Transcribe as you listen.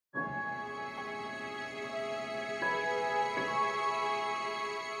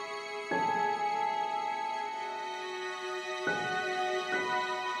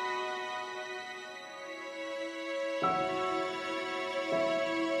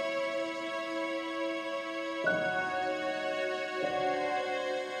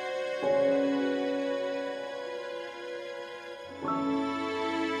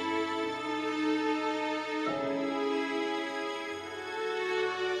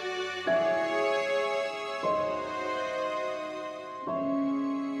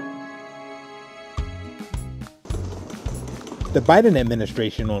The Biden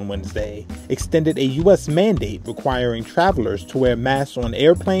administration on Wednesday extended a U.S. mandate requiring travelers to wear masks on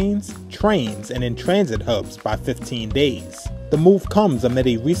airplanes, trains, and in transit hubs by 15 days. The move comes amid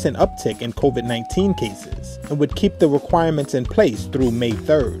a recent uptick in COVID-19 cases and would keep the requirements in place through May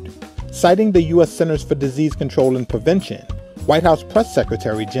 3rd. Citing the U.S. Centers for Disease Control and Prevention, White House Press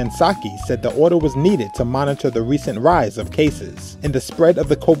Secretary Jen Psaki said the order was needed to monitor the recent rise of cases and the spread of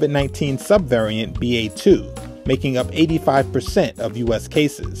the COVID-19 subvariant BA.2, making up 85% of U.S.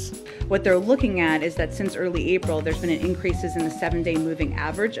 cases. What they're looking at is that since early April, there's been increases in the 7-day moving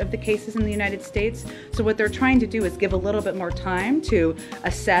average of the cases in the United States. So what they're trying to do is give a little bit more time to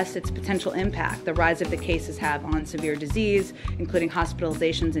assess its potential impact, the rise of the cases have on severe disease, including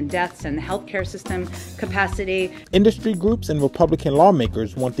hospitalizations and deaths, and the healthcare system capacity. Industry groups and Republican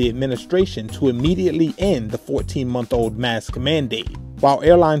lawmakers want the administration to immediately end the 14-month-old mask mandate, while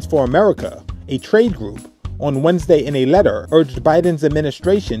Airlines for America, a trade group, on Wednesday in a letter urged Biden's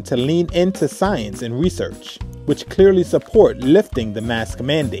administration to lean into science and research, which clearly support lifting the mask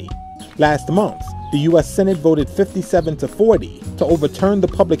mandate. Last month, the U.S. Senate voted 57-40 to overturn the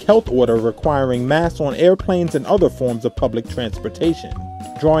public health order requiring masks on airplanes and other forms of public transportation,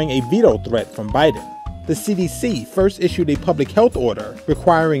 drawing a veto threat from Biden. The CDC first issued a public health order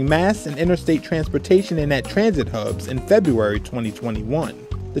requiring masks in interstate transportation and at transit hubs in February 2021.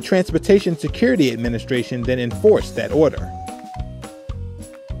 The Transportation Security Administration then enforced that order.